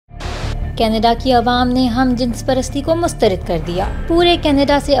Canada की अवाम ने हम जिन्स परस्ती को मुस्तरद कर दिया। पूरे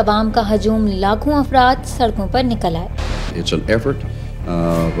कनाडा से अवाम का हजूम, लाखों अफराद सड़कों पर निकल आए। It's an effort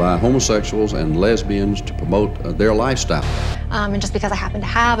by homosexuals and lesbians to promote their lifestyle. And just because I happen to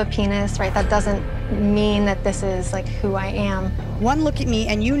have a penis, right, that doesn't mean that this is like who I am. One look at me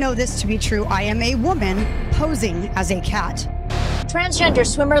and you know this to be true. I am a woman posing as a cat. Transgender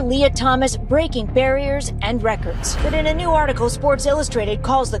swimmer Leah Thomas breaking barriers and records. But in a new article, Sports Illustrated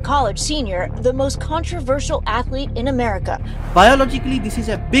calls the college senior the most controversial athlete in America. Biologically, this is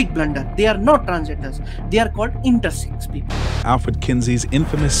a big blunder. They are not transgenders. They are called intersex people. Alfred Kinsey's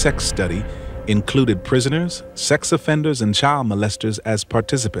infamous sex study included prisoners, sex offenders, and child molesters as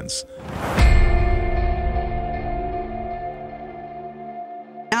participants.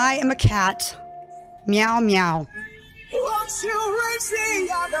 I am a cat. Meow, meow. Once you reach the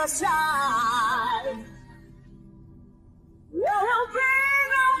other side, you'll be